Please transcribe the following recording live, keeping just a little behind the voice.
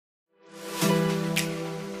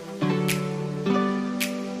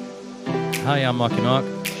Hi, I'm Marky Mark.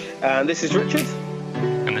 And this is Richard.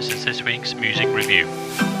 And this is this week's music review.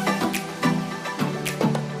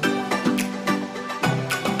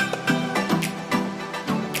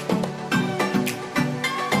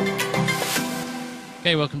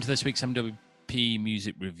 Okay, welcome to this week's MWP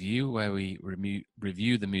Music Review, where we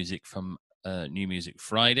review the music from New Music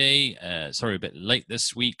Friday. Sorry, a bit late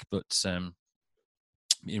this week, but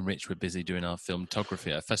me and Rich were busy doing our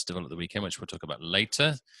filmography at a festival at the weekend, which we'll talk about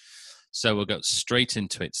later. So we'll go straight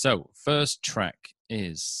into it. So, first track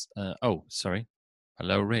is... Hello,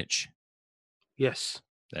 Rich. Yes.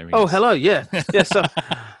 There he is. Oh, hello. Yeah. Yes.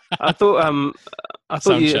 I thought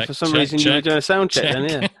Sound you check, for some check, reason check, you were doing a sound check. check.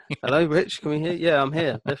 Then, yeah. Hello, Rich. Can we hear? Yeah, I'm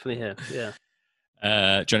here. Definitely here.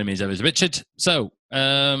 Yeah. Joining me as ever is Richard. So,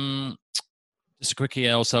 just a quickie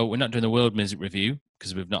also, we're not doing the world music review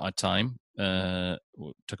because we've not had time. We'll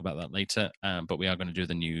talk about that later. But we are going to do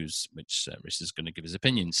the news, which Rich is going to give his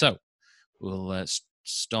opinion. So, we'll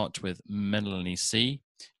start with Melanie C,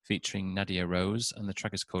 featuring Nadia Rose, and the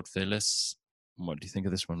track is called Fearless. What do you think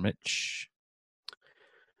of this one, Rich?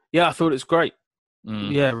 Yeah, I thought it was great.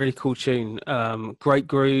 Mm. Yeah, really cool tune. Great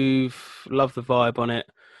groove. Love the vibe on it.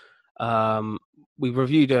 We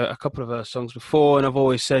reviewed a couple of her songs before, and I've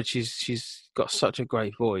always said she's got such a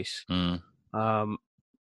great voice. Mm.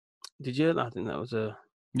 Did you? I think that was a...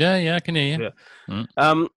 Yeah, I can hear you. Yeah. Mm.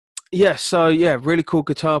 Really cool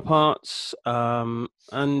guitar parts. Yeah,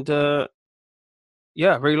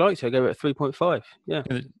 I really liked it. I gave it a 3.5. Yeah.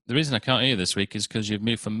 The reason I can't hear this week is because you've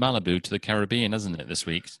moved from Malibu to the Caribbean, hasn't it, this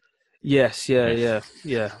week? Yes, yeah.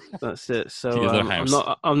 That's it. So To the other house.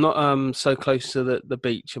 I'm not so close to the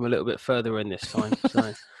beach. I'm a little bit further in this time.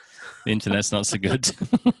 So. The internet's not so good.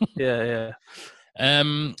 Yeah. I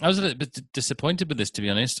was a little bit disappointed with this, to be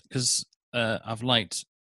honest, because I've liked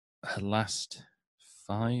her last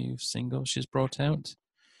 5 singles she's brought out.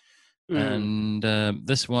 And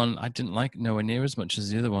this one I didn't like nowhere near as much as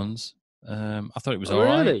the other ones. I thought it was all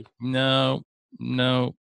right. Really? No.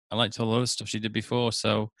 I liked all the other stuff she did before,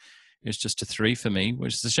 so it was just a 3 for me,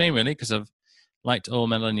 which is a shame, really, because I've liked all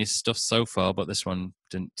Melanie's stuff so far, but this one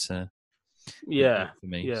didn't for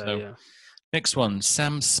me. Yeah. Next one,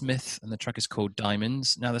 Sam Smith, and the track is called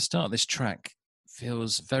Diamonds. Now, the start of this track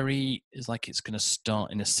feels is like it's going to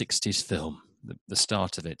start in a 60s film. The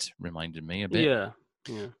start of it reminded me a bit. Yeah.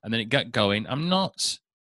 And then it got going. I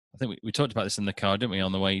think we talked about this in the car, didn't we,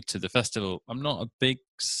 on the way to the festival. I'm not a big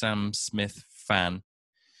Sam Smith fan.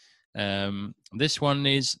 This one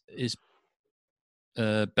is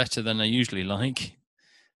better than I usually like.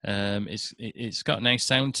 It's got a nice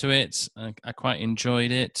sound to it. I quite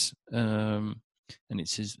enjoyed it. And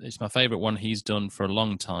it's my favourite one he's done for a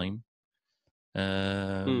long time.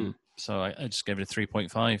 So I just gave it a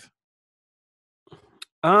 3.5.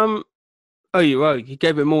 Oh, you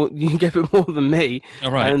gave it more. You gave it more than me.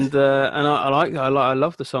 All right. And I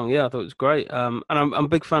love the song. Yeah, I thought it was great. And I'm a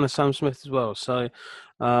big fan of Sam Smith as well. So,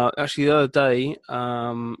 actually, the other day,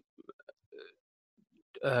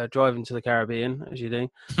 driving to the Caribbean, as you do,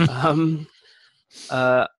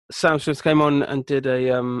 Sam Smith came on and did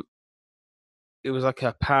it was like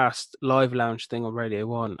a past live lounge thing on Radio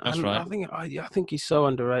 1. That's and right. I think he's so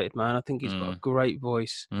underrated, man. I think he's got a great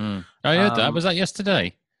voice. I heard that. Was that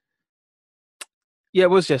yesterday? Yeah, it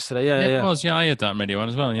was yesterday. Yeah. It was. Yeah, I heard that on Radio 1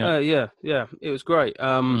 as well. Yeah. Yeah. It was great.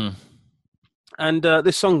 And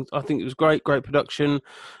this song, I think it was great. Great production.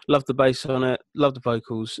 Loved the bass on it. Loved the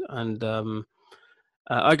vocals. And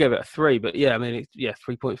I gave it a 3. But yeah, I mean,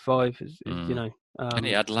 3.5 is you know. And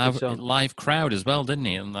he had live crowd as well, didn't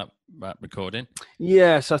he, on that recording?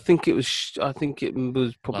 Yes, I think it was. I think it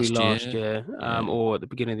was probably last year, or at the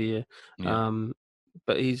beginning of the year. Yeah.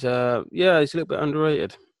 But he's he's a little bit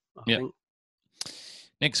underrated, I think.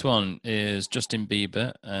 Next one is Justin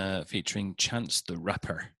Bieber featuring Chance the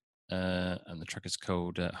Rapper, and the track is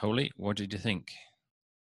called Holy. What did you think?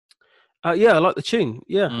 I like the tune.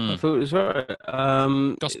 Yeah, I thought it was right.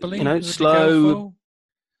 Gospel-y? Slow.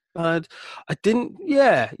 I didn't.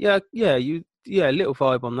 Yeah. A little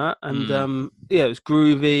vibe on that, and it was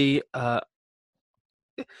groovy. I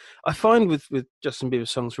find with Justin Bieber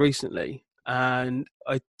songs recently, and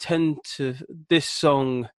I tend to this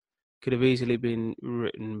song could have easily been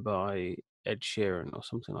written by Ed Sheeran or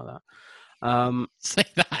something like that. Say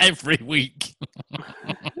that every week.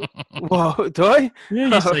 Well, do I? Yeah,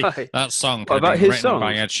 you say that song could have been written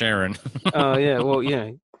by Ed Sheeran. Oh yeah, well yeah.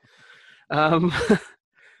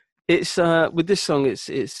 It's with this song,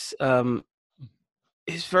 it's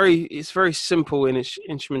very simple in its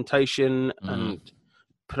instrumentation and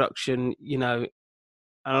production, and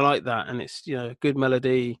I like that. And it's good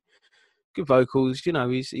melody, good vocals.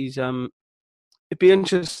 He's it'd be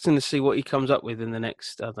interesting to see what he comes up with in the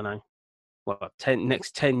next, I don't know,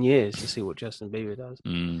 next 10 years to see what Justin Bieber does.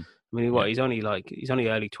 Mm. I mean, he's only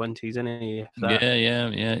early 20s, isn't he?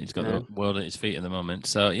 Yeah. He's got the world at his feet at the moment.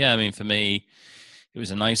 So yeah, I mean, for me, it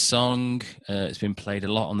was a nice song. It's been played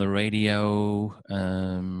a lot on the radio.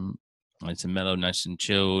 It's a mellow, nice and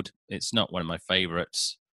chilled. It's not one of my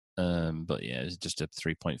favorites, but yeah, it's just a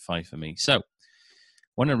 3.5 for me. So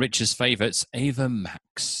one of Rich's favorites, Ava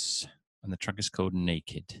Max, and the track is called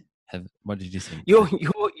 "Naked." What did you think? Your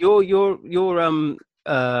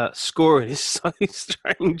scoring is so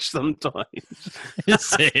strange sometimes.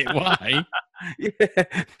 Is it? Why? Yeah,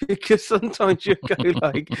 because sometimes you go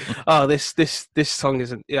like, "Oh, this song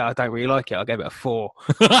isn't. Yeah, I don't really like it. I'll give it a 4."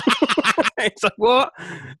 It's like, what?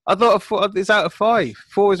 I thought a 4 is out of 5.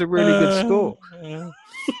 4 is a really good score.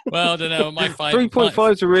 Well, I don't know. My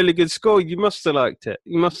 3.5 is a really good score. You must have liked it.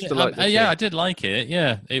 You must have liked it. Yeah, I did like it.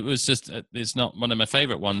 Yeah, it was just it's not one of my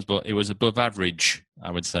favorite ones, but it was above average, I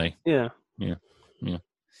would say. Yeah.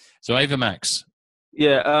 So Ava Max.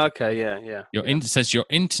 Yeah. Okay. Yeah. It says your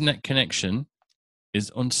internet connection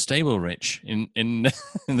is unstable, Rich, in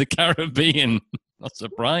the Caribbean. Not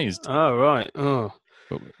surprised. Oh right. Oh.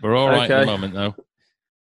 But we're all right at the moment, though.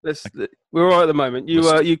 We're all right at the moment.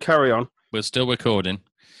 You carry on. We're still recording.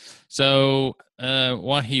 So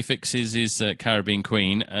while he fixes his Caribbean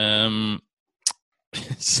Queen,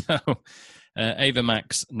 so Ava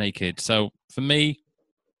Max, Naked. So for me,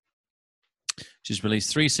 she's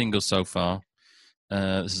released 3 singles so far.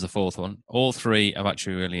 This is the 4th one. All 3 I've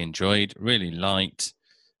actually really enjoyed, really liked.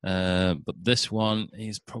 But this one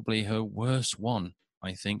is probably her worst one,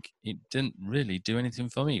 I think. It didn't really do anything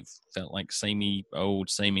for me. It felt like samey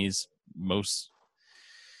as most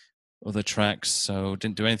other tracks, so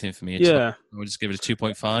didn't do anything for me at all. I would just give it a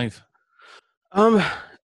 2.5.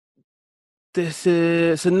 This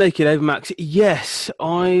is a Naked Ava Max. Yes,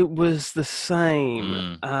 I was the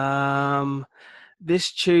same.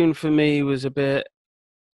 This tune for me was a bit.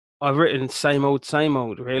 I've written same old,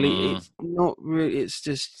 really. It's not really, it's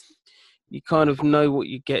just, you kind of know what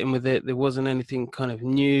you're getting with it. There wasn't anything kind of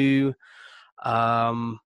new.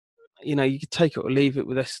 You could take it or leave it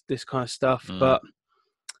with this kind of stuff. But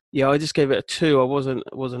yeah, I just gave it a 2. I wasn't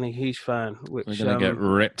a huge fan. Which we're going to get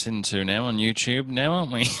ripped into now on YouTube now,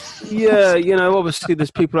 aren't we? Yeah, obviously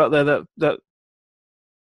there's people out there that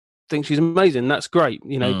think she's amazing. That's great,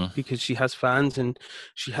 because she has fans and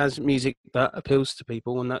she has music that appeals to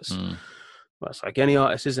people, and that's like any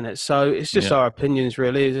artist, isn't it? So it's just our opinions,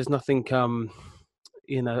 really. There's nothing,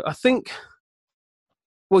 I think.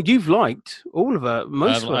 Well, you've liked all of her.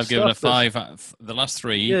 Most of her I've given a 5. The last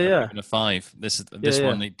 3, I've given a 5. This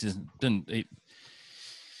one, it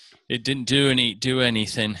didn't do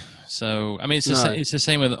anything. So I mean, it's the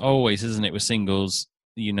same with always, isn't it? With singles,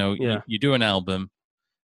 you do an album.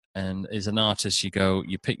 And as an artist, you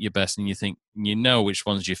pick your best, and you think which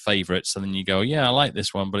one's your favourite. So then you go, yeah, I like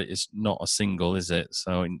this one, but it's not a single, is it?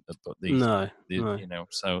 So, no.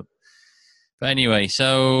 So, but anyway,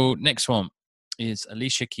 so next one is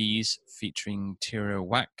Alicia Keys featuring Tierra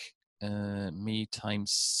Whack, Me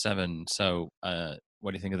 ×7. So,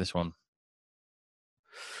 what do you think of this one?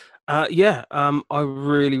 I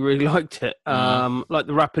really, really liked it. Like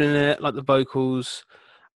the rapping in it, like the vocals.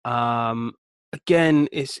 Again,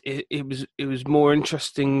 it was more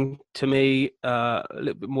interesting to me, a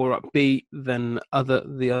little bit more upbeat than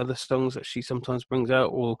the other songs that she sometimes brings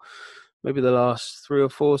out, or maybe the last 3 or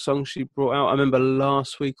 4 songs she brought out. I remember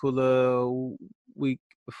last week or the week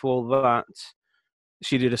before that,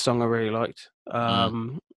 she did a song I really liked.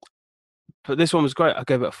 But this one was great. I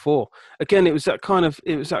gave it a 4. Again, it was that kind of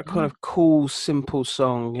cool, simple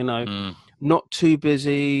song. Not too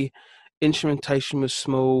busy. Instrumentation was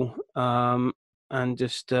small, and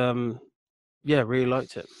just really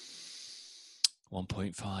liked it.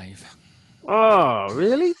 1.5. Oh,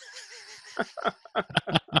 really?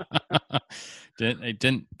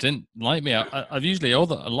 Didn't like me. I've usually I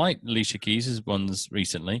like Alicia Keys' ones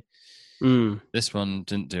recently. This one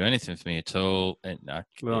didn't do anything for me at all. It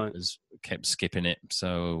kept skipping it,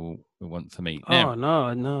 so it wasn't for me. Oh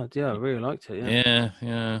no, yeah, I really liked it.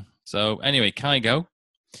 Yeah. So anyway, Kygo.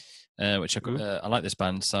 Which I like this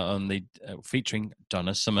band. So on the featuring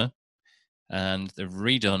Donna Summer, and they've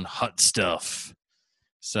redone Hot Stuff.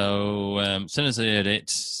 So as soon as I heard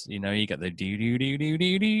it, you get the do do do do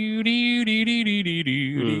do do do do do do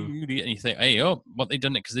do, and you think, hey, what they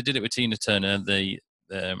done it because they did it with Tina Turner. The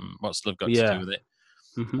What's Love Got to Do with it?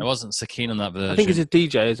 I wasn't so keen on that version. I think it's a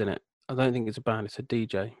DJ, isn't it? I don't think it's a band. It's a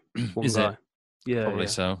DJ. Is guy. It? Yeah, probably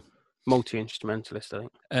so. Multi-instrumentalist, I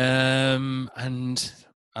think. And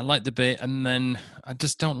I like the bit, and then I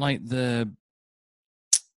just don't like the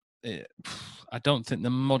I don't think the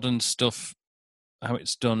modern stuff, how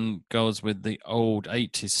it's done, goes with the old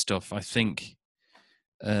 80s stuff. I think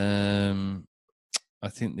they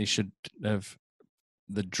should have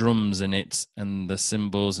the drums in it and the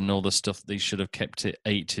cymbals and all the stuff. They should have kept it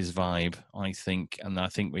 80s vibe, I think, and I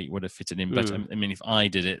think we would have fitted in better. I mean, if I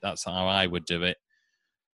did it, that's how I would do it,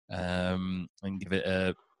 and give it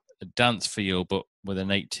a dance feel, but with an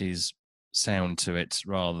 80s sound to it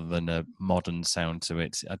rather than a modern sound to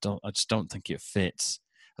it. I just don't think it fits.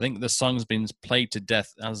 I think the song's been played to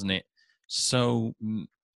death, hasn't it? So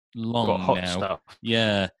long Got hot now. stuff.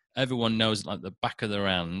 Yeah, everyone knows it like the back of their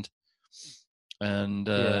hand, and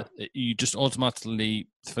you just automatically,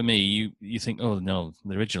 for me, you think, oh no,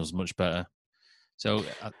 the original's much better. So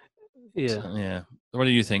yeah. What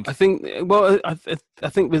do you think? I think, well, I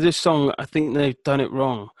think with this song, I think they've done it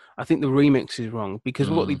wrong. I think the remix is wrong because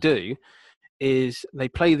what they do is they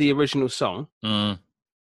play the original song and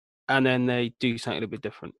then they do something a little bit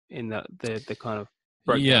different in that the kind of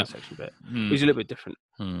breakdown section bit, which is a little bit different.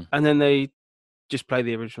 And then they just play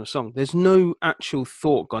the original song. There's no actual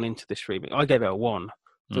thought gone into this remix. I gave it a 1.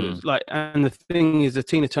 But it was like, and the thing is, the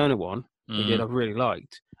Tina Turner one we did, I really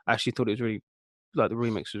liked. I actually thought it was really, like, the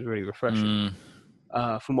remix was really refreshing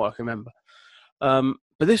from what I can remember.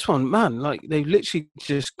 But this one, man, like, they've literally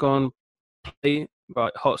just gone play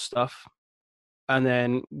hot stuff, and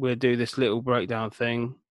then we'll do this little breakdown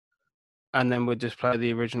thing, and then we'll just play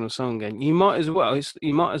the original song again. You might as well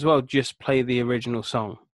just play the original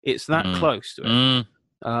song. It's that close to it.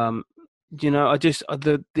 I just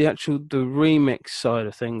the remix side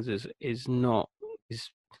of things is it's a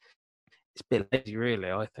bit lazy, really,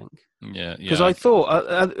 I think. Yeah. Because I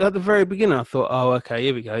thought at the very beginning, I thought, oh, okay,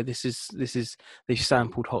 here we go. This is they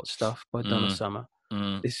sampled Hot Stuff by Donna Summer.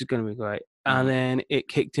 This is going to be great. And then it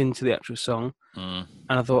kicked into the actual song, and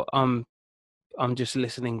I thought, I'm just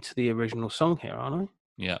listening to the original song here, aren't I?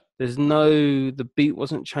 Yeah. The beat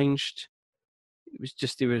wasn't changed. It was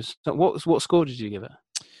just what score did you give it?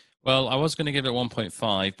 Well, I was going to give it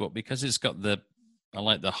 1.5, but because it's got I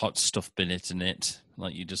like the hot stuff bit in it,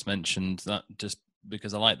 like you just mentioned, that just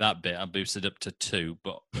because I like that bit, I boosted up to 2.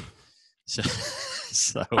 But so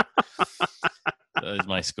those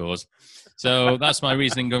my scores. So that's my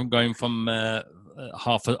reasoning going from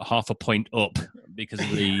half a point up because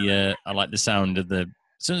of I like the sound of the.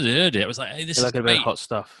 As soon as I heard it, I was like, "Hey, this is a bit of Hot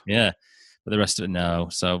Stuff." Yeah, but the rest of it, no.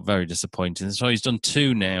 So very disappointing. So he's done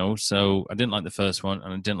 2 now. So I didn't like the first one,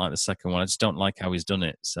 and I didn't like the second one. I just don't like how he's done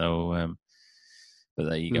it. So, but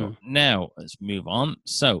there you go. Now let's move on.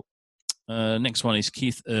 So next one is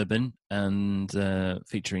Keith Urban and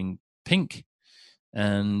featuring Pink,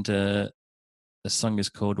 and the song is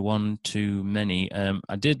called One Too Many.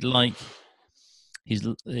 I did like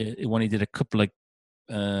when he did a couple of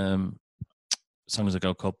songs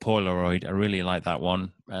ago called Polaroid. I really like that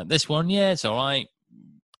one. This one, yeah, it's all right.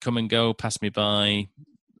 Come and Go, Pass Me By.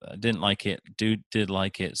 I didn't like it. Did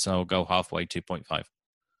like it, so I'll go halfway, 2.5.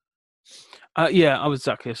 Yeah, I was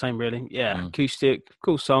exactly the same, really. Yeah, acoustic,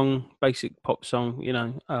 cool song, basic pop song,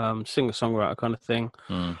 singer-songwriter kind of thing.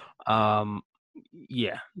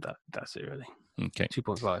 Yeah, that's it, really. Okay.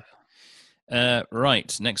 2.5.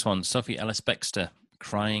 Right, next one, Sophie Ellis-Bextor,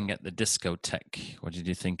 Crying at the Discotheque. What did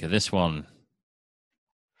you think of this one?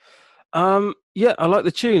 Yeah, I like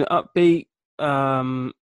the tune, upbeat,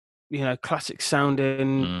 classic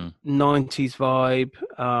sounding, 90s vibe.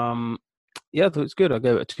 Yeah, I thought it was good. I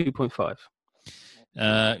gave it a 2.5.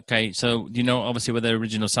 Okay, so do you know obviously where the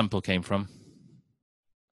original sample came from?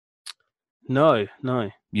 No.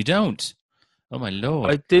 You don't? Oh my lord!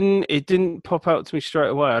 I didn't. It didn't pop out to me straight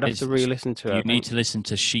away. I'd have to re-listen to it. You need to listen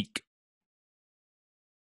to Chic.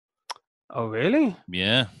 Oh really?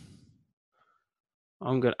 Yeah.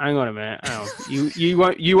 I'm gonna hang on a minute. Hang on. You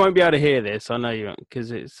won't be able to hear this. I know you won't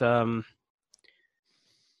because it's Yeah,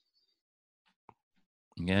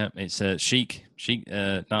 it's Chic.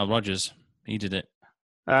 Nile Rodgers. He did it.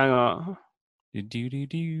 Hang on.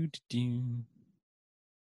 Do.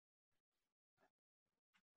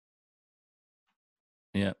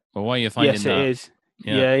 Yeah. Well, why are you finding that? Yes, it is.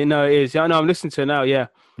 Yeah, it is. Yeah, I know. I'm listening to it now. Yeah.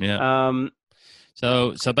 Yeah.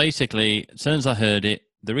 So basically, as soon as I heard it,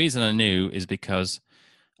 the reason I knew is because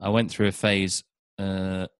I went through a phase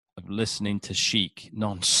of listening to Chic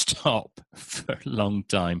non-stop for a long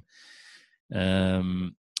time.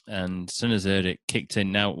 And as soon as I heard it, kicked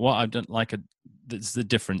in. Now, what I don't like, that's the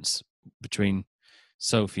difference between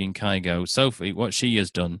Sophie and Kygo. Sophie, what she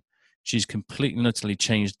has done, she's completely and utterly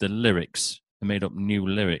changed the lyrics and made up new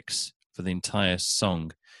lyrics for the entire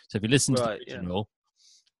song. So if you listen to the original,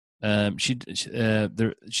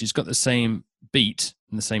 she's got the same beat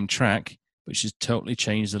and the same track, but she's totally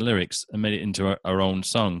changed the lyrics and made it into her own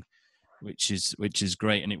song, which is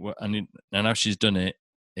great. And how she's done it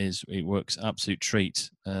works absolute treat.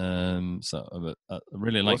 So I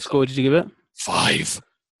really like. What score did you give it? 5.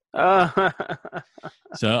 Ah.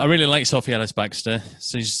 So I really like Sophie Ellis Baxter.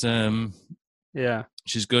 She's Yeah.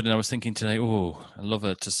 she's good. And I was thinking today, I love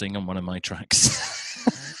her to sing on one of my tracks.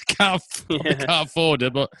 can't afford her,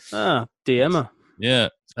 but DM her. Yeah.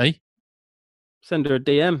 Hey, Send her a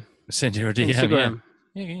DM. send her a DM. Instagram.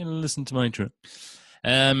 Yeah, listen to my track.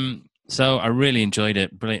 So I really enjoyed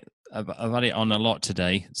it. Brilliant. I've had it on a lot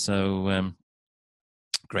today. So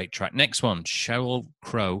great track. Next one, Sheryl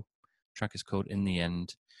Crow. Track is called In the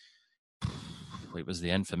End. It was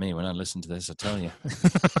the end for me when I listened to this, I tell you.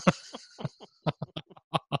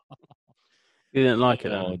 You didn't like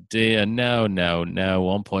it, Oh dear, no,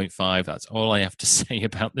 1.5. That's all I have to say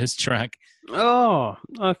about this track. Oh,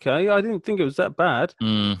 okay. I didn't think it was that bad.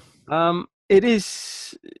 It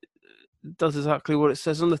does exactly what it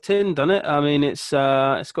says on the tin, doesn't it? I mean, it's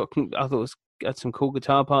got. I thought it had some cool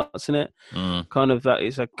guitar parts in it. Kind of that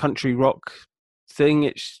is a country rock thing.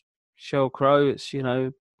 It's Sheryl Crow. It's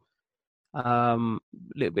a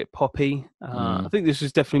little bit poppy. I think this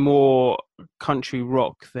was definitely more country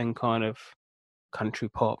rock than kind of country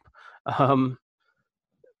pop.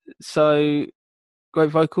 So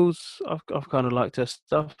great vocals. I've kind of liked her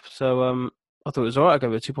stuff. So I thought it was alright. I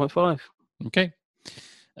gave it a 2.5. Okay.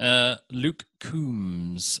 Luke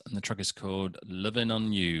Combs, and the track is called "Lovin'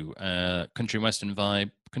 on You." Country western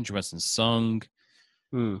vibe, country western song.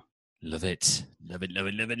 Love it.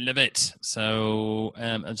 So,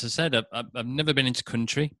 as I said, I've never been into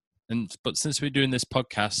country, but since we're doing this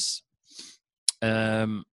podcast,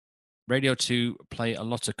 Radio 2 play a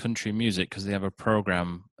lot of country music because they have a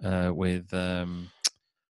program with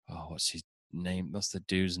what's his name? What's the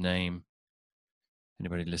dude's name?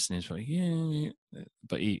 Anybody listening is like, yeah,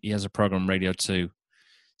 but he has a program on Radio 2.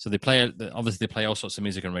 So they play all sorts of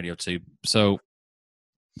music on Radio 2. So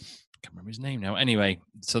I can't remember his name now. Anyway,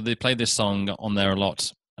 so they play this song on there a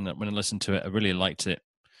lot, and when I listened to it, I really liked it.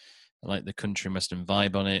 I like the country western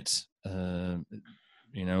vibe on it.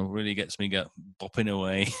 Really gets me bopping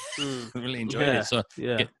away. I really enjoyed it. So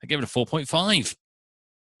I gave it a 4.5.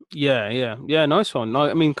 Yeah. Nice one.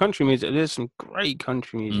 I mean, country music. There's some great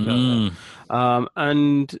country music out there.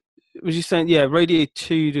 And was you saying, Radio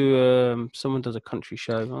 2 do someone does a country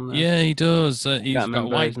show on there? Yeah, he does. He's got a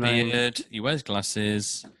white beard. He wears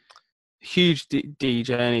glasses. Huge DJ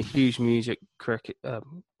and a huge music critic.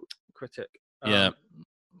 Yeah,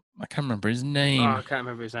 I can't remember his name. I can't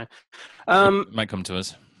remember his name. It might come to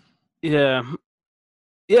us. Yeah.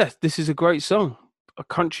 This is a great song. A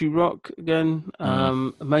country rock again.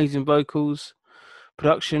 Amazing vocals,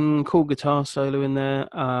 production, cool guitar solo in there.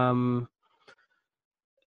 I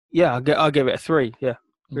gave it a 3. Yeah,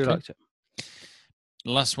 really liked it.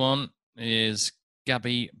 The last one is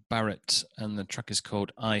Gabby Barrett, and the track is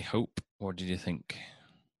called "I Hope." What did you think?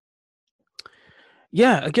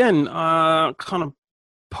 Yeah, again, kind of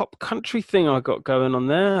pop country thing I got going on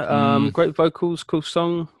there. Great vocals, cool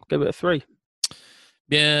song. Gave it a 3.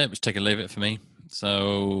 Yeah, it was take or leave it for me.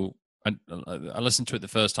 So I listened to it the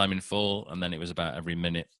first time in full, and then it was about every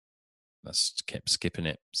minute. I kept skipping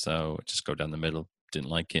it, so I just go down the middle. Didn't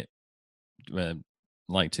like it.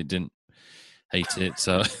 Liked it, didn't hate it.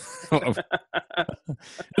 So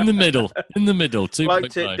in the middle. 2.5.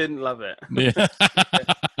 Liked it, didn't love it. Yeah.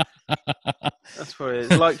 That's what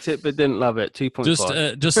it is. Liked it, but didn't love it.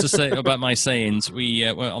 2.5. Just to say about my sayings, we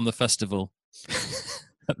went on the festival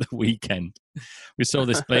at the weekend. We saw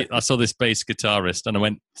this. I saw this bass guitarist,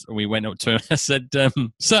 and we went up to him. I said,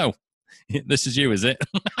 "So, this is you, is it?"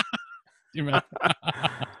 Do you remember?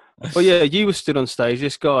 Well, yeah, you were stood on stage.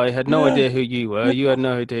 This guy had no idea who you were. You had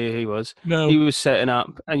no idea who he was. No, he was setting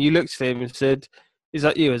up, and you looked at him and said, "Is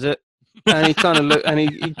that you? Is it?" And he kind of looked, and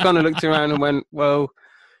he kind of looked around and went, "Well,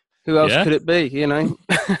 who else could it be?"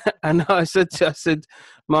 And I said,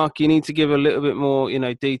 "Mark, you need to give a little bit more,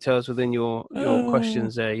 details within your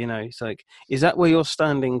questions there. It's like, is that where you're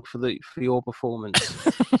standing for your performance,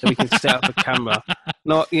 so we can set up a camera,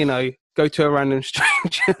 not go to a random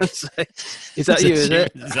stranger and say, is that you? Is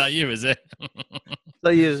it? Is that you? Is it? Is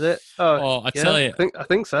that you? Is it? Oh, I tell you, I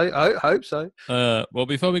think so. I hope so. Well,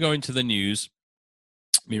 before we go into the news,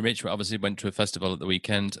 me and Rich obviously went to a festival at the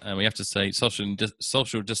weekend, and we have to say,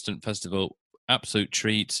 social distant festival, absolute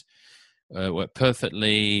treat. Worked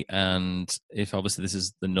perfectly, and if obviously this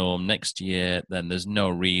is the norm next year, then there's no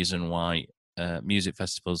reason why music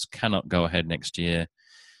festivals cannot go ahead next year.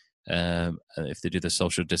 If they do the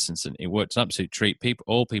social distancing, it worked an absolute treat.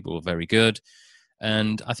 All people were very good,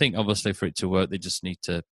 and I think obviously for it to work, they just need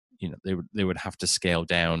to, they would have to scale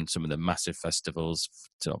down some of the massive festivals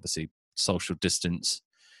to obviously social distance,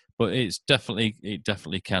 but it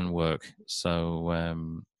definitely can work. So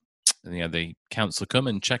the council come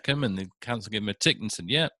and check them, and the council give them a tick and said,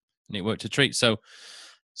 yeah, and it worked a treat. So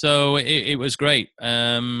it was great.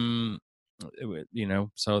 So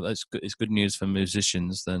that's good. It's good news for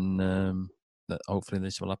musicians. Then that hopefully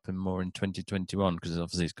this will happen more in 2021, because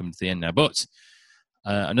obviously it's coming to the end now. But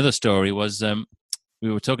another story was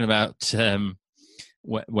we were talking about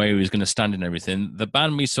where he was going to stand and everything. The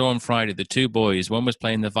band we saw on Friday, the two boys, one was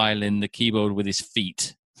playing the violin, the keyboard with his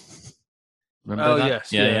feet. Remember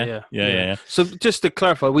that? Yes. Yeah. So just to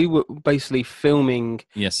clarify, we were basically filming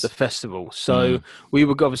the festival. So we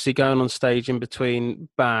were obviously going on stage in between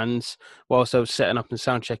bands whilst I was setting up and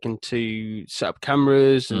sound checking to set up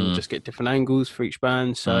cameras and just get different angles for each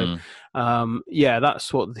band. So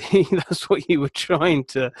that's what that's what you were trying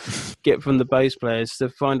to get from the bass players, to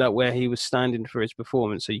find out where he was standing for his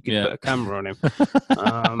performance, so you could put a camera on him.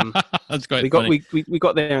 That's great. We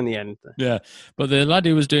got there in the end. Yeah, but the lad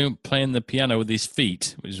who was playing the piano with his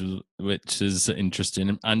feet, which is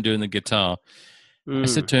interesting, and doing the guitar, I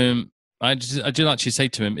said to him, I did actually say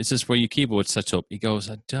to him, "Is this where your keyboard's set up?" He goes,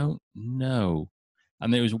 "I don't know."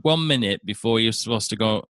 And there was 1 minute before you were supposed to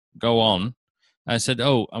go on. I said,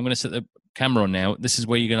 "Oh, I'm going to set the camera on now. This is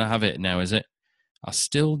where you're going to have it now, is it?" "I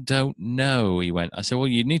still don't know," he went. I said, "Well,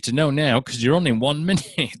 you need to know now, because you're on in 1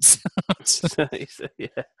 minute." Yeah.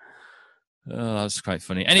 Oh, that's quite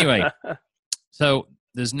funny. Anyway, so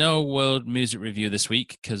there's no World Music Review this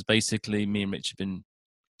week, because basically me and Rich have been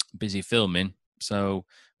busy filming. So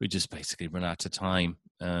we just basically run out of time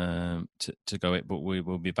to go it, but we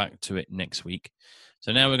will be back to it next week.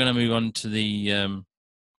 So now we're going to move on to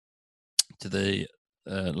the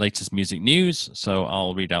latest music news. So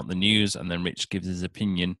I'll read out the news, and then Rich gives his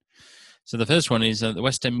opinion. So the first one is the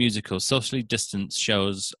West End musical Socially Distanced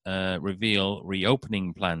shows reveal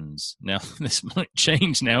reopening plans. Now, this might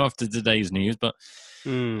change now after today's news, but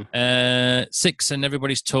Six and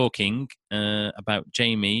Everybody's Talking about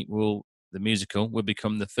Jamie the musical will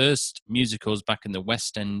become the first musicals back in the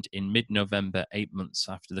West End in mid-November, 8 months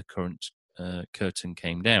after the current curtain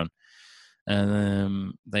came down.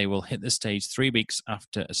 They will hit the stage 3 weeks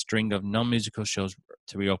after a string of non-musical shows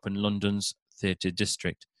to reopen London's theatre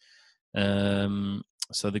district.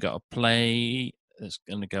 So they got a play that's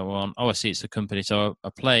going to go on. Oh, I see, it's a company. So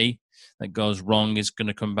a play that goes wrong is going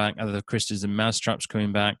to come back. Other Christie's and Mousetrap's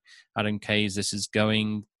coming back. Adam Kay's This Is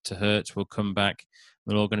Going to Hurt will come back.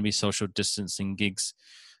 They're all going to be social distancing gigs.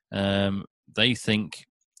 They think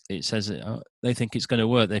they think it's going to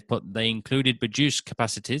work. They included reduced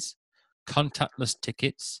capacities, contactless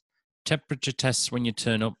tickets, temperature tests when you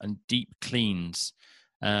turn up, and deep cleans,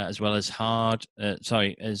 as well as hand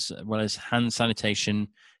sanitation.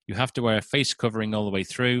 You have to wear a face covering all the way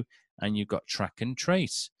through, and you've got track and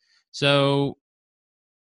trace. So,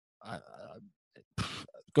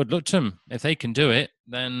 good luck to them. If they can do it,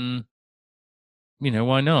 then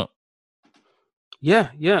why not? Yeah.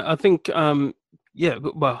 I think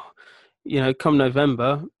well, come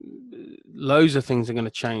November, loads of things are going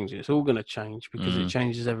to change. It's all going to change because it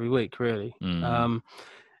changes every week, really. I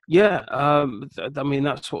mean,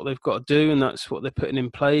 that's what they've got to do, and that's what they're putting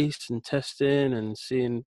in place and testing and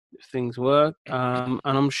seeing if things work. And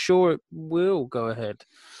I'm sure it will go ahead.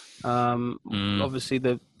 Obviously,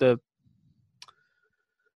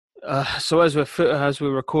 so as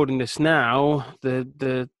we're recording this now,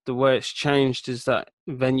 the way it's changed is that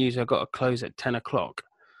venues have got to close at 10 o'clock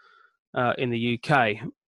in the UK.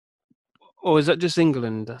 Or is that just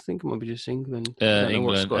England? I think it might be just England.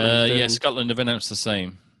 England. Scotland have announced the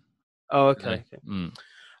same. Oh, okay.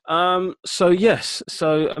 So yes.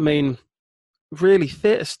 So I mean, really,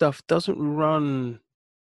 theatre stuff doesn't run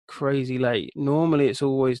crazy late. Normally, it's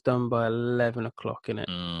always done by 11 o'clock,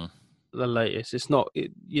 innit? The latest. It's not.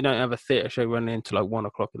 You don't have a theatre show running until like 1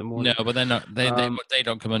 o'clock in the morning. No, but they're not. They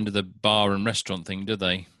don't come under the bar and restaurant thing, do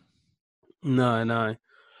they? No.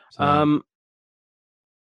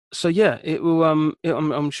 So yeah, it will.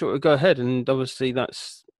 I'm sure it'll go ahead, and obviously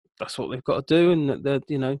that's what they've got to do, and that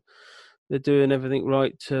they're doing everything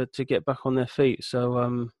right to get back on their feet.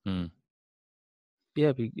 So yeah,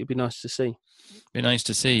 it'd be nice to see. Be nice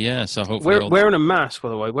to see, yeah. So hopefully, wearing a mask, by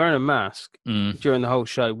the way, wearing a mask during the whole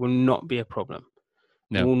show will not be a problem.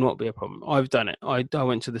 No. Will not be a problem. I've done it. I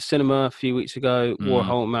went to the cinema a few weeks ago, wore a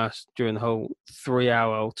whole mask during the whole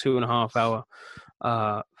 2.5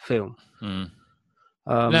 hour film.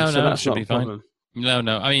 That should be fine.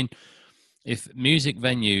 No. I mean, if music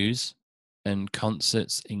venues and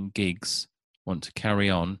concerts and gigs want to carry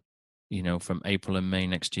on, from April and May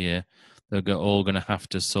next year, they're all going to have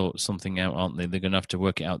to sort something out, aren't they? They're going to have to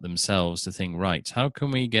work it out themselves to think, right, how can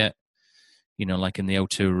we get, like in the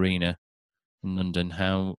O2 Arena in London,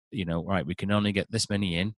 how, right, we can only get this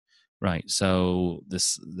many in, right? So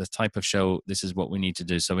the type of show, this is what we need to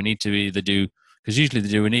do. So we need to either do, because usually they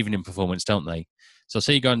do an evening performance, don't they? So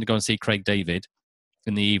say you're going to go and see Craig David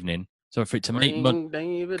in the evening. So for it to make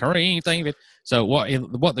money, Craig David. So what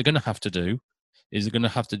they're going to have to do is they're going to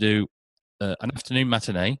have to do an afternoon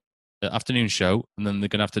matinee, afternoon show, and then they're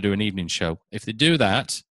going to have to do an evening show. If they do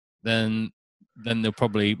that, then they'll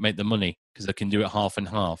probably make the money because they can do it half and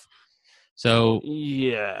half. So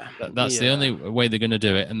that's the only way they're going to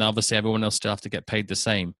do it, and obviously everyone else still have to get paid the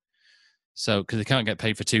same. So because they can't get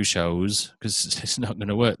paid for two shows because it's not going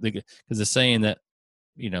to work. Because they're saying that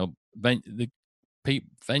the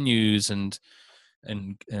venues and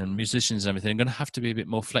musicians and everything are going to have to be a bit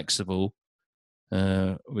more flexible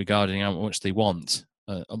regarding how much they want.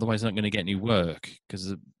 Otherwise, they're not going to get any work because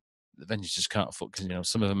the venues just can't afford. Because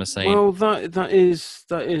some of them are saying, "Well,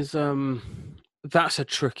 that's a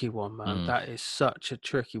tricky one, man. That is such a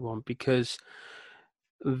tricky one because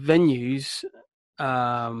venues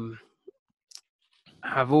have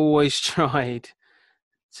always tried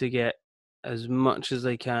to get as much as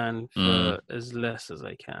they can for as less as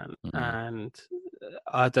they can, and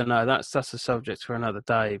I don't know. That's a subject for another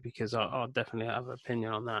day because I'll definitely have an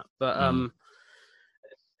opinion on that. But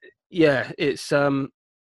it's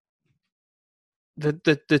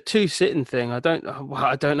the two sitting thing. I don't know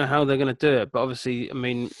how they're going to do it, but obviously, I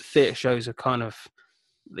mean, theatre shows are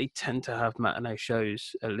they tend to have matinee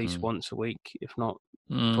shows at least once a week, if not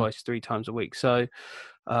twice, 3 times a week. So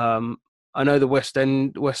I know the West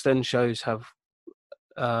End shows have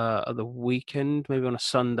at the weekend, maybe on a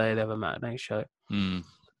Sunday, they have a matinee show.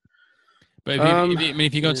 But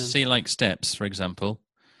if you go to see like Steps, for example,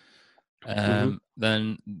 then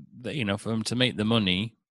for them to make the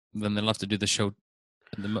money, then they'll have to do the show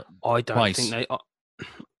twice.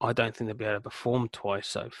 I don't think they'll be able to perform twice,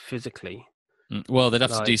 so physically. Well, they'd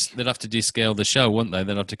have to descale the show, wouldn't they?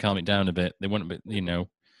 They'd have to calm it down a bit. They wouldn't be,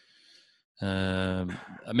 I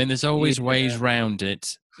mean, there's always ways round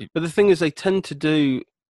it. But the thing is, a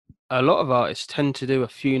lot of artists tend to do a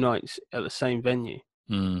few nights at the same venue.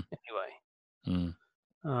 Anyway,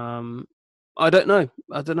 I don't know.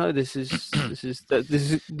 This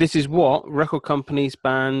is what record companies,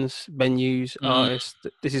 bands, venues, artists.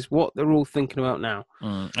 This is what they're all thinking about now.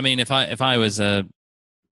 I mean, if I was a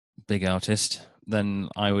big artist, then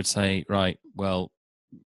I would say, right, well,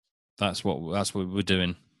 that's what we're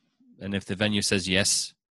doing. And if the venue says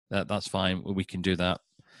yes, that's fine. We can do that.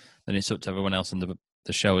 Then it's up to everyone else in the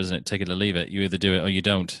show, isn't it? Take it or leave it. You either do it or you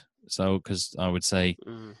don't. So, because I would say,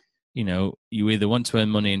 you either want to earn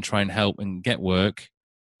money and try and help and get work,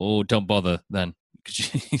 or don't bother then.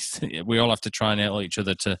 Because we all have to try and help each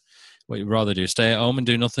other to what you'd rather do, stay at home and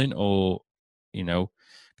do nothing, or, because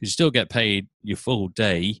you still get paid your full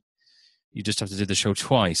day. You just have to do the show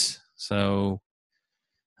twice. So,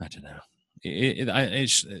 I don't know. I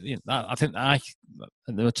think at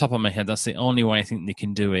the top of my head, that's the only way I think they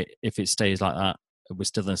can do it. If it stays like that, we're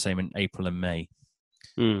still the same in April and May.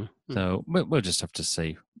 So we'll just have to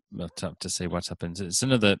see. We'll have to see what happens. It's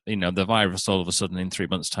another, the virus all of a sudden in 3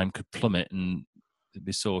 months' time could plummet and it'd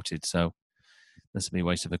be sorted. So this will be a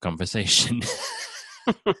waste of a conversation.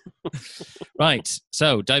 Right.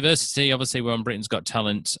 So diversity. Obviously, we're on Britain's Got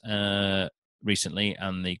Talent recently,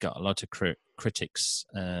 and they got a lot of critics.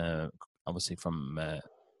 Obviously from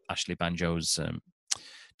Ashley Banjo's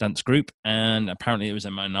dance group, and apparently it was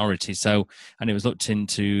a minority. So, and it was looked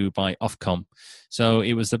into by Ofcom. So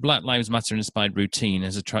it was the Black Lives Matter inspired routine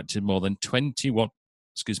has attracted more than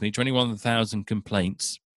 21,000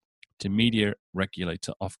 complaints to media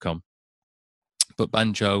regulator Ofcom. But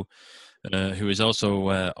Banjo, who is also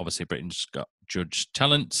obviously Britain's Got Judge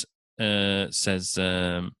Talent, says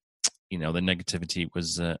the negativity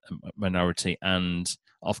was a minority, and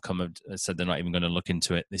Ofcom have said they're not even going to look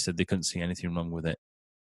into it. They said they couldn't see anything wrong with it.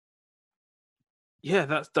 Yeah,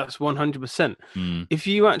 that's 100%. If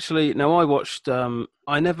you actually, now I watched,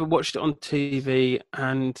 I never watched it on TV,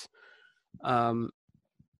 and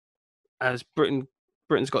as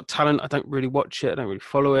Britain's Got Talent, I don't really watch it. I don't really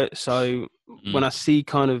follow it. So when I see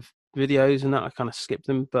kind of videos and that, I kind of skip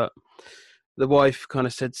them. But the wife kind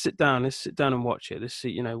of said, let's sit down and watch it. Let's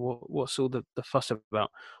see, what's all the fuss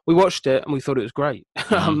about. We watched it and we thought it was great.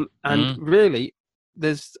 And really,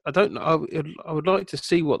 I don't know, I would like to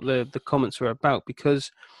see what the comments were about,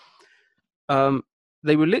 because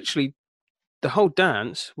they were literally, the whole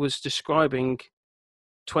dance was describing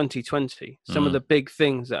 2020, some of the big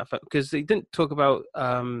things that, because they didn't talk about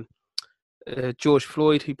George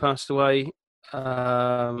Floyd, who passed away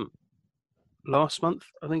last month,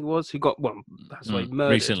 I think it was, who got passed away,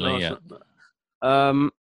 murdered recently, last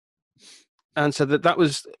month. And so that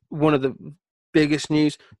was one of the biggest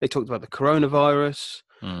news. They talked about the coronavirus.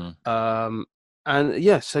 And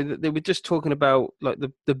yeah, so they were just talking about like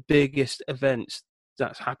the biggest events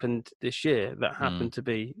that's happened this year that happened to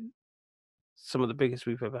be some of the biggest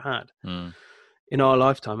we've ever had in our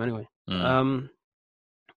lifetime, anyway.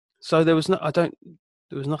 So there was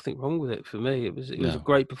nothing wrong with it for me. It was a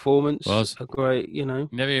great performance. A great,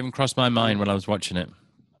 Never even crossed my mind when I was watching it.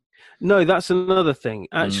 No, that's another thing.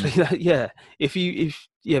 Actually, if you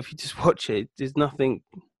just watch it, there's nothing.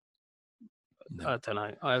 No. I don't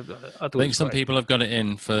know. I think some people have got it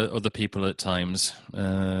in for other people at times.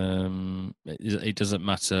 It doesn't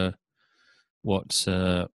matter what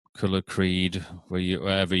color, creed,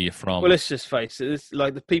 wherever you're from. Well, let's just face it. It's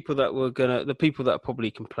like the people that probably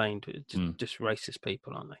complained, just racist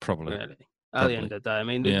people, aren't they? Probably. Really. At the end of the day, I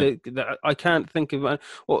mean, I can't think of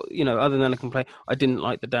other than a complaint. I didn't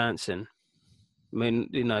like the dancing. I mean,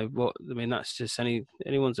 that's just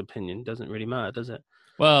anyone's opinion. Doesn't really matter, does it?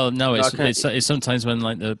 Well, no, it's sometimes when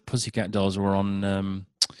like the Pussycat Dolls were on,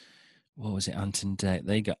 what was it, Anton Deck?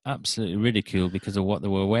 They got absolutely ridiculed because of what they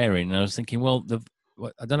were wearing. And I was thinking, well,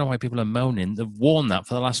 I don't know why people are moaning. They've worn that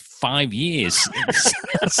for the last 5 years.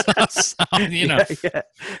 Yeah.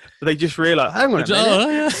 They just realise, hang on a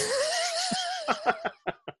minute.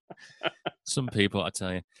 Some people, I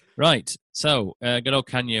tell you. Right, so good old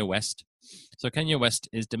Kanye West. So Kanye West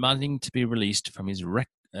is demanding to be released from his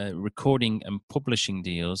recording and publishing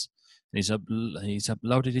deals. He's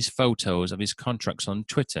uploaded his photos of his contracts on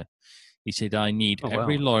Twitter. He said, I need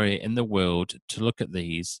every lawyer in the world to look at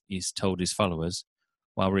these, he's told his followers,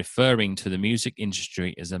 while referring to the music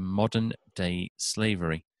industry as a modern-day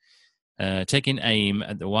slavery. Taking aim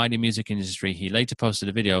at the wider music industry, he later posted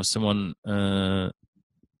a video of someone...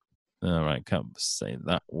 all right, can't say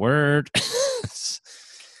that word.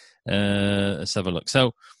 Let's have a look.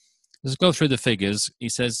 So let's go through the figures. He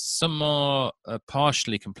says some are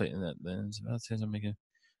partially complete.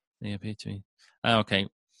 They appear to me. Okay.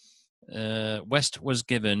 West was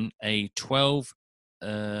given a $12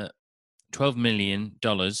 million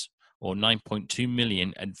or $9.2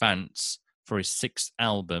 million advance for his sixth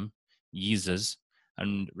album, Yeezus,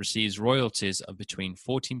 and receives royalties of between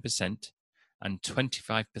 14% and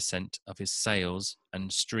 25% of his sales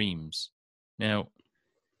and streams. Now,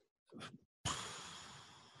 I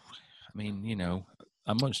mean,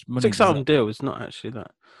 how much money? 6 album deal is not actually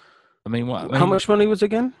that. I mean, how much money was it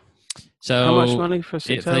again? So how much money for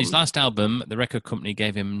 6 for his last album, the record company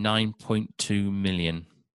gave him $9.2 million.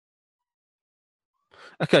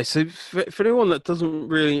 Okay, so for anyone that doesn't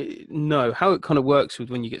really know how it kind of works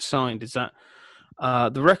with when you get signed, is that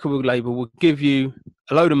the record label will give you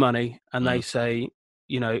a load of money, and they say,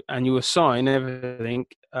 and you assign everything,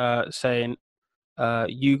 saying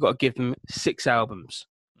you got to give them 6 albums.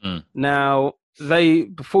 Now,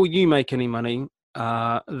 before you make any money,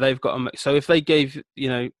 they've got to. So if they gave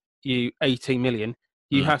you 18 million,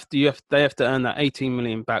 they have to earn that 18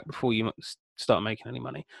 million back before you start making any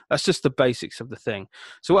money. That's just the basics of the thing.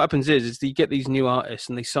 So what happens is you get these new artists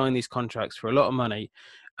and they sign these contracts for a lot of money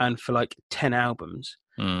and for like 10 albums,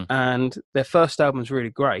 and their first album's really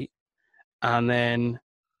great, and then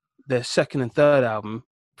their second and third album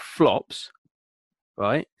flops,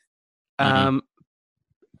 right? And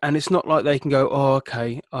it's not like they can go, oh,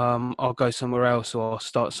 okay, I'll go somewhere else or I'll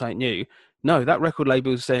start something new. No, that record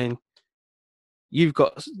label is saying, you've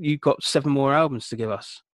got 7 more albums to give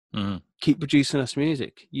us. Keep producing us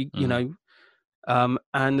music. And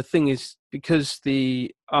the thing is, because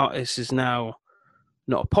the artist is now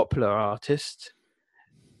not a popular artist,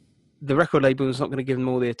 the record label is not going to give them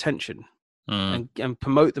all the attention and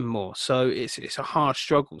promote them more. So it's a hard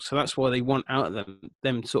struggle. So that's why they want out of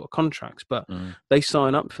them sort of contracts. But they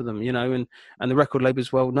sign up for them, and the record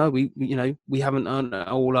labels, well, no, we haven't earned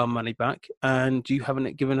all our money back, and you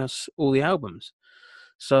haven't given us all the albums.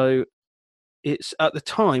 So it's at the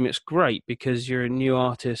time it's great because you're a new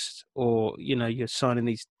artist, or you're signing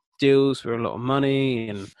these deals for a lot of money,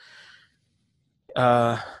 and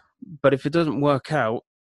but if it doesn't work out,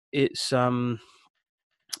 it's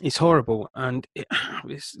horrible, and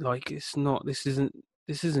it's like this isn't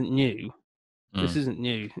new. This isn't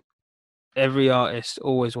new. Every artist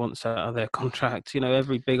always wants out of their contract.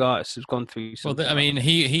 Every big artist has gone through something. Well, I mean,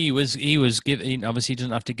 he was giving. Obviously, he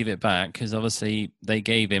doesn't have to give it back because obviously they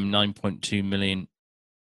gave him £9.2 million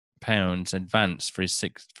advance for his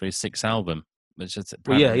sixth album. Which is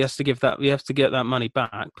he has to give that. You have to get that money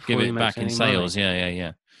back. Give it back in sales.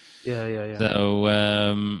 Money. Yeah.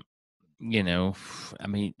 So, you know, I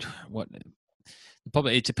mean, what?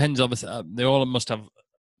 Probably it depends. Obviously, they all must have,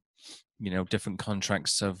 you know, different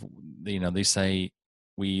contracts of, you know, they say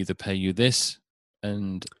we either pay you this,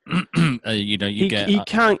 and you know, you get. He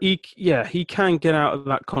can get out of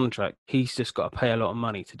that contract. He's just got to pay a lot of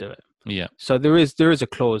money to do it. Yeah. So there is a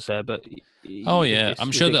clause there, but Oh yeah,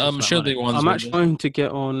 I'm sure the ones. I'm actually trying to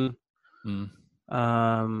get on.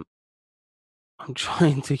 I'm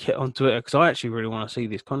trying to get on Twitter because I actually really want to see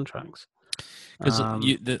these contracts. Because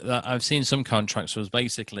I've seen some contracts was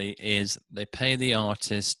basically is they pay the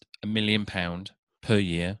artist £1 million per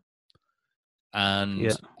year,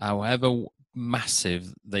 and however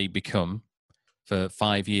massive they become for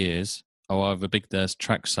 5 years, or however big their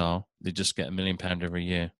tracks are, they just get £1 million every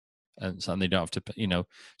year, and so they don't have to, you know.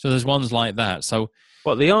 So there's ones like that. So.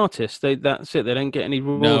 What, the artists? That's it. They don't get any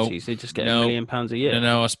royalties. They just get £1 million a year.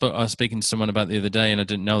 No. I was speaking to someone about the other day, and I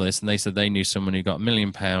didn't know this, and they said they knew someone who got £1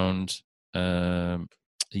 million a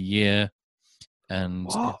year, and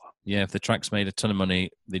if the track's made a ton of money,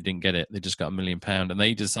 they didn't get it. They just got £1 million, and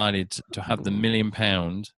they decided to have the £1 million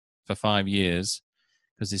for 5 years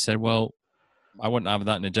because they said, "Well, I wouldn't have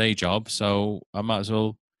that in a day job, so I might as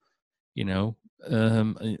well, you know, I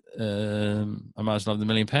might as well have the £1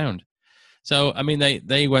 million." So, I mean,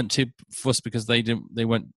 they went too fussed because they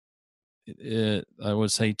went, I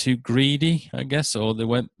would say, too greedy, I guess, or they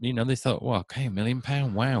went, you know, they thought, well, okay, £1 million,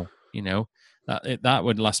 wow, you know, that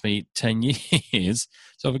would last me 10 years.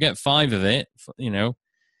 So if I get 5 of it, you know,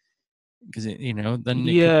 because you know, then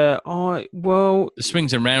the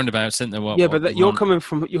swings and roundabouts, isn't there? But you're coming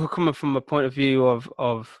from a point of view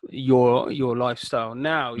of your lifestyle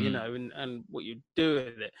now, you know, and what you do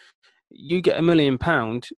with it. You get £1 million,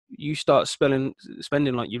 you start spending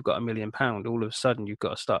like you've got £1 million. All of a sudden, you've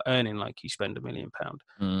got to start earning like you spend £1 million.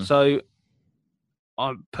 So,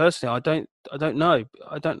 I personally, I don't know.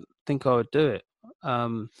 I don't think I would do it.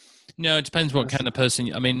 No, it depends what kind of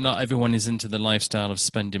person. I mean, not everyone is into the lifestyle of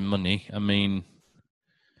spending money. I mean,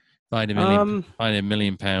 if I had £1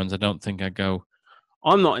 million, I don't think I'd go.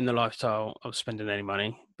 I'm not in the lifestyle of spending any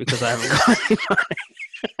money because I haven't got any money.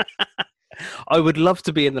 I would love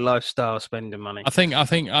to be in the lifestyle of spending money. I think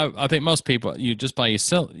most people, you just buy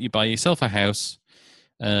yourself a house,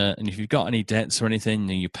 and if you've got any debts or anything,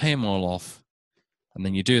 you pay them all off, and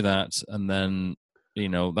then you do that, and then, you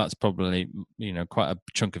know, that's probably, you know, quite a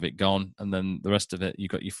chunk of it gone, and then the rest of it, you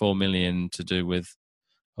got your 4 million to do with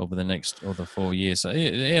over the next other 4 years. So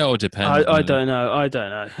it all depends. I don't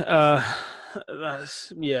know.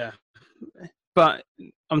 That's but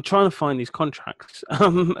I'm trying to find these contracts.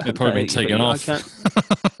 They've probably been taken off.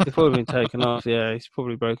 They've probably been taken off. Yeah, he's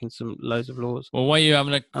probably broken loads of laws. Well, while you're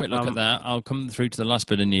having a quick look at that, I'll come through to the last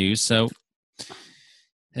bit of news. So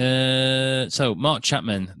Mark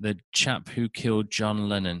Chapman, the chap who killed John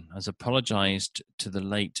Lennon, has apologized to the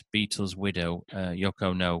late Beatles widow, Yoko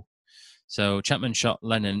Ono. So Chapman shot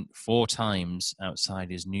Lennon 4 times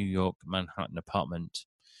outside his New York Manhattan apartment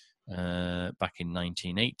back in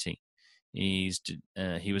 1980. He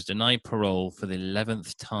was denied parole for the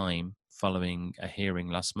 11th time following a hearing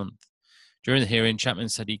last month. During the hearing, Chapman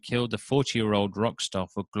said he killed the 40-year-old rock star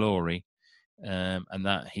for glory, and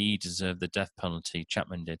that he deserved the death penalty.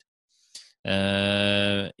 Chapman did.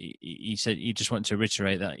 He said he just wanted to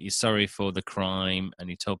reiterate that he's sorry for the crime, and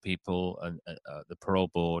he told people, the parole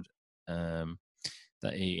board,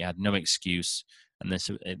 that he had no excuse, and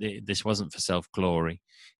this wasn't for self-glory.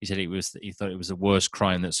 He said he thought it was the worst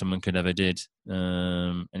crime that someone could ever did,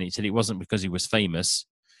 and he said it wasn't because he was famous.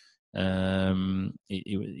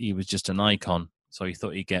 He was just an icon, so he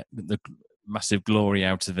thought he'd get the massive glory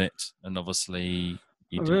out of it, and obviously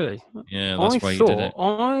he did. Really? Yeah, that's why he did it.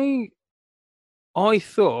 I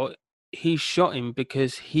thought he shot him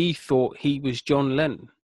because he thought he was John Lennon,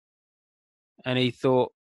 and he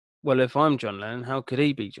thought, well, if I'm John Lennon, how could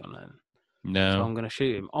he be John Lennon? No. So I'm going to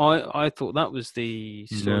shoot him. I thought that was the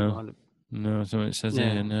story behind it. No, that's what it says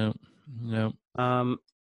here. No.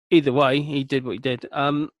 Either way, he did what he did.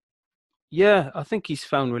 Yeah, I think he's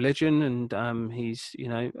found religion, and he's, you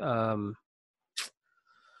know,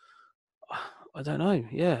 I don't know.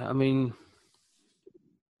 Yeah, I mean,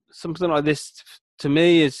 something like this to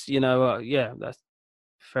me is, you know, yeah, that's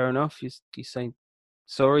fair enough. You're saying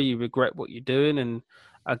sorry, you regret what you're doing, and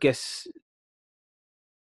I guess,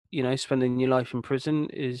 you know, spending your life in prison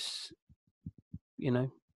is, you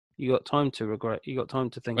know, you got time to regret. You got time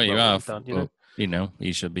to think about what you've done. You know,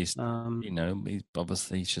 he should be. You know, he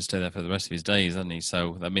should stay there for the rest of his days, hasn't he?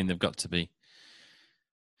 So, I mean, there's got to be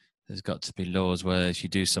laws where if you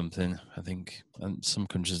do something, I think, and some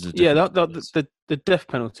countries are. Yeah, the death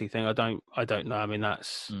penalty thing. I don't know. I mean,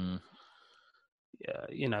 that's.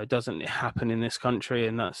 doesn't happen in this country,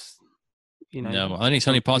 and that's no, I think it's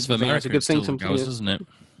only parts of America. It's a good thing. Still goes, isn't it?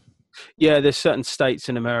 Yeah, there's certain states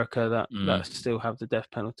in America that Mm. still have the death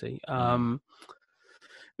penalty.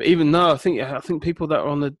 But even though I think people that are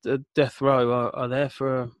on the death row are there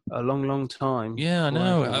for a long, long time. Yeah, I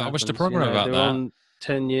know. I watched a program about they're that. on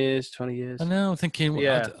 10 years, 20 years. I know. I'm thinking.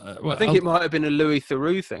 Yeah, I think it might have been a Louis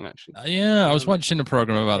Theroux thing, actually. Yeah, I was watching a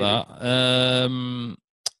program about that.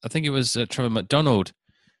 I think it was Trevor McDonald,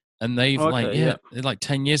 and they've they're like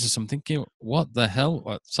 10 years or something. Thinking, what the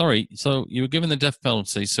hell? Sorry, so you were given the death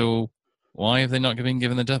penalty, so why have they not been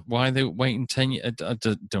given the death? Why are they waiting 10 years? I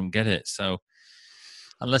don't get it. So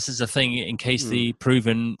unless it's a thing in case they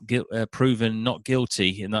proven not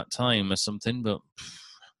guilty in that time or something, but.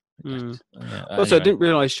 Also, I didn't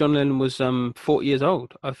realise John Lennon was 40 years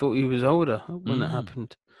old. I thought he was older when that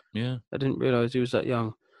happened. Yeah, I didn't realise he was that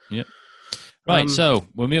young. Yep. Right, so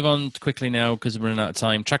we'll move on quickly now because we're running out of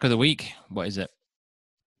time. Track of the week, what is it?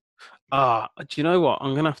 Do you know what?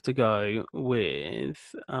 I'm going to have to go with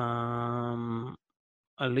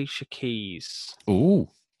Alicia Keys. Ooh.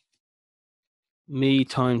 Me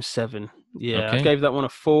times 7. Yeah, okay. I gave that one a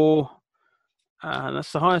 4. And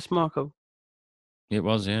that's the highest mark I've... It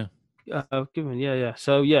was, yeah. I've given, yeah.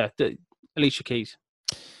 So, yeah, Alicia Keys.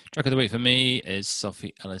 Track of the week for me is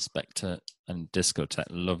Sophie Ellis Bextor and Discotheque.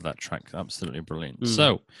 Love that track. Absolutely brilliant.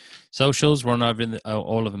 So, socials, we're on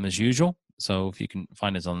all of them as usual. So if you can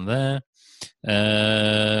find us on there.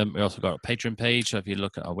 We also got a Patreon page. So if you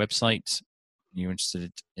look at our website, you're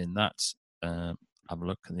interested in that, have a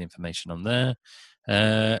look at the information on there.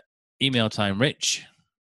 Email time, Rich.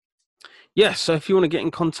 Yes, so if you want to get in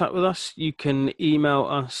contact with us, you can email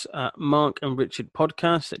us at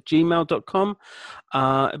markandrichardpodcast@gmail.com.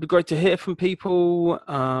 It'd be great to hear from people,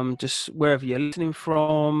 just wherever you're listening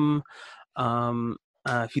from.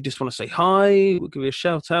 If you just want to say hi, we'll give you a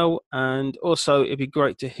shout out. And also, it'd be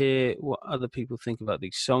great to hear what other people think about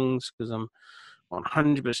these songs, because I'm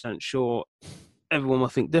 100% sure everyone will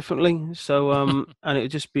think differently. So, and it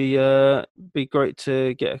would just be great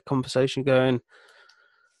to get a conversation going.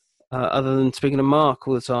 Other than speaking to Mark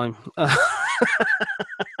all the time. I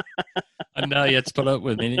know you had to put up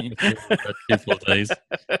with me, didn't you, for 2 full days?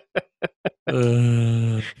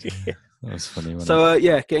 That was funny. So,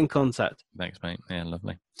 get in contact. Thanks, mate. Yeah,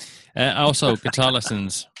 lovely. Also, guitar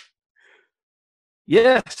lessons.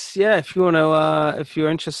 Yes, yeah. If you want to, if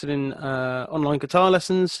you're interested in online guitar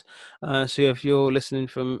lessons, so if you're listening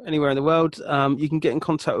from anywhere in the world, you can get in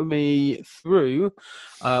contact with me through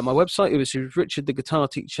my website, which is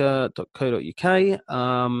richardtheguitarteacher.co.uk.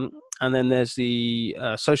 And then there's the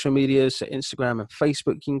social medias, so Instagram and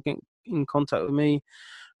Facebook. You can get in contact with me.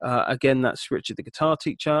 Again, that's Richard the Guitar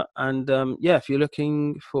Teacher. And if you're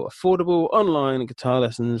looking for affordable online guitar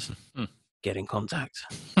lessons, get in contact.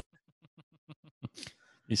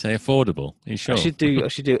 You say affordable? Are you sure? I should do.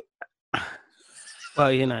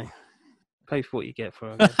 Well, pay for what you get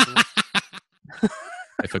for. I guess,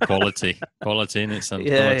 Pay for quality, in it.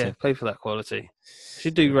 Yeah, pay for that quality. I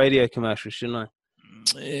should do radio commercials, shouldn't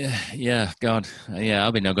I? Yeah, God, yeah.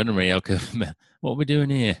 I'll be no good on radio. What are we doing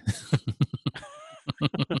here?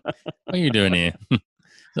 What are you doing here? Is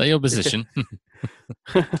that your position?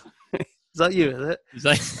 Is that you? Is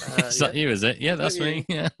it? Is that you? Is it? Yeah, that's me.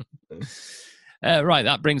 Yeah. Right,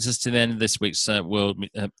 that brings us to the end of this week's World.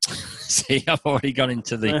 See, I've already gone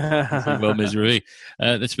into the World Misery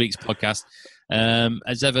Review. This week's podcast.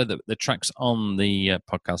 As ever, the tracks on the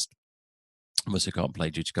podcast obviously can't play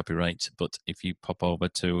due to copyright, but if you pop over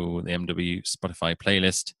to the MW Spotify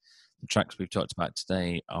playlist, the tracks we've talked about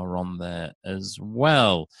today are on there as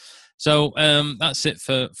well. So that's it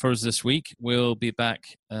for us this week. We'll be back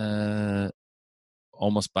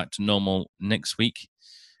almost back to normal next week,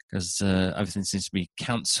 because everything seems to be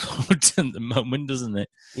cancelled at the moment, doesn't it?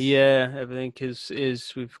 Yeah, everything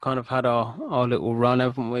is we've kind of had our little run,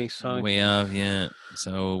 haven't we? So we have, yeah.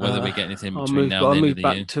 So whether we get anything between now and the end of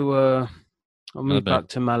the year. I'll move back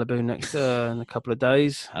to Malibu next in a couple of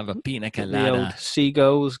days. Have a pina colada. The old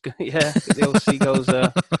seagulls, the old seagulls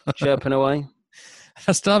chirping away.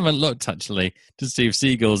 I still haven't looked actually to see if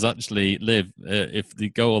seagulls actually live if they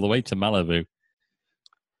go all the way to Malibu.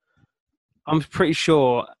 I'm pretty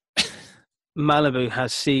sure Malibu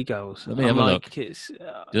has seagulls. Let me have a look.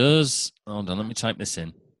 Hold on, let me type this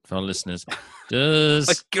in for our listeners. Does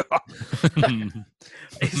oh my God.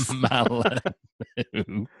 Malibu?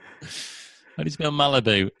 How do you spell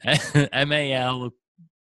Malibu? M-A-L.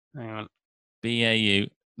 Hang on. B-A-U.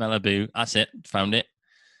 Malibu. That's it. Found it.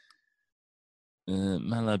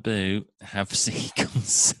 Malibu have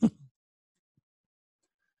seagulls.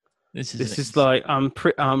 This is like I'm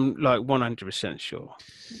like 100% sure.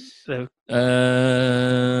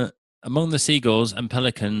 Among the seagulls and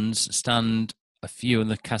pelicans stand a few of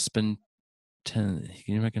the Caspian. Can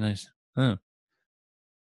you recognise? Oh,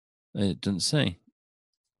 it doesn't say.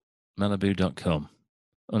 Malibu.com.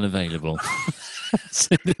 Unavailable.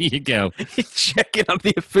 So there you go. You're checking up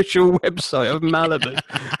the official website of Malibu.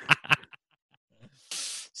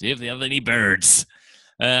 See if they have any birds.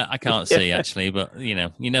 I can't see, actually, but, you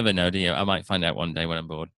never know, do you? I might find out one day when I'm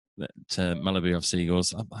bored that Malibu have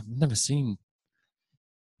seagulls. I've never seen...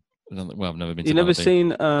 Well, I've never been to You've never Malibu.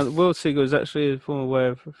 seen world seagull is actually a form of way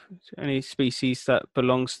of any species that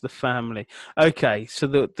belongs to the family. Okay, so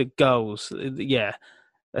the gulls, yeah.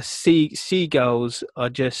 Seagulls are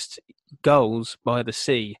just gulls by the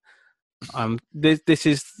sea. This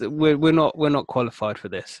is we're not qualified for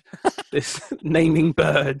this. This naming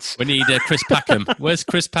birds. We need Chris Packham. Where's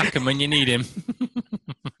Chris Packham when you need him?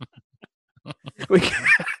 we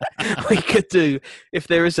could do, if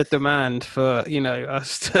there is a demand for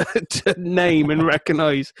us to name and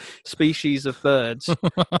recognise species of birds.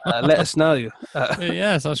 Let us know.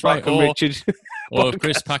 Yes, that's right. Or Richard. Or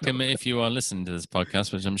Chris Packham, if you are listening to this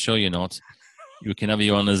podcast, which I'm sure you're not, we can have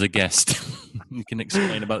you on as a guest. You can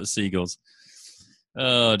explain about the seagulls.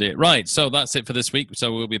 Oh dear. Right, so that's it for this week.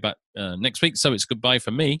 So we'll be back next week. So it's goodbye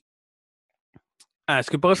from me. It's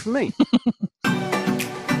goodbye from me.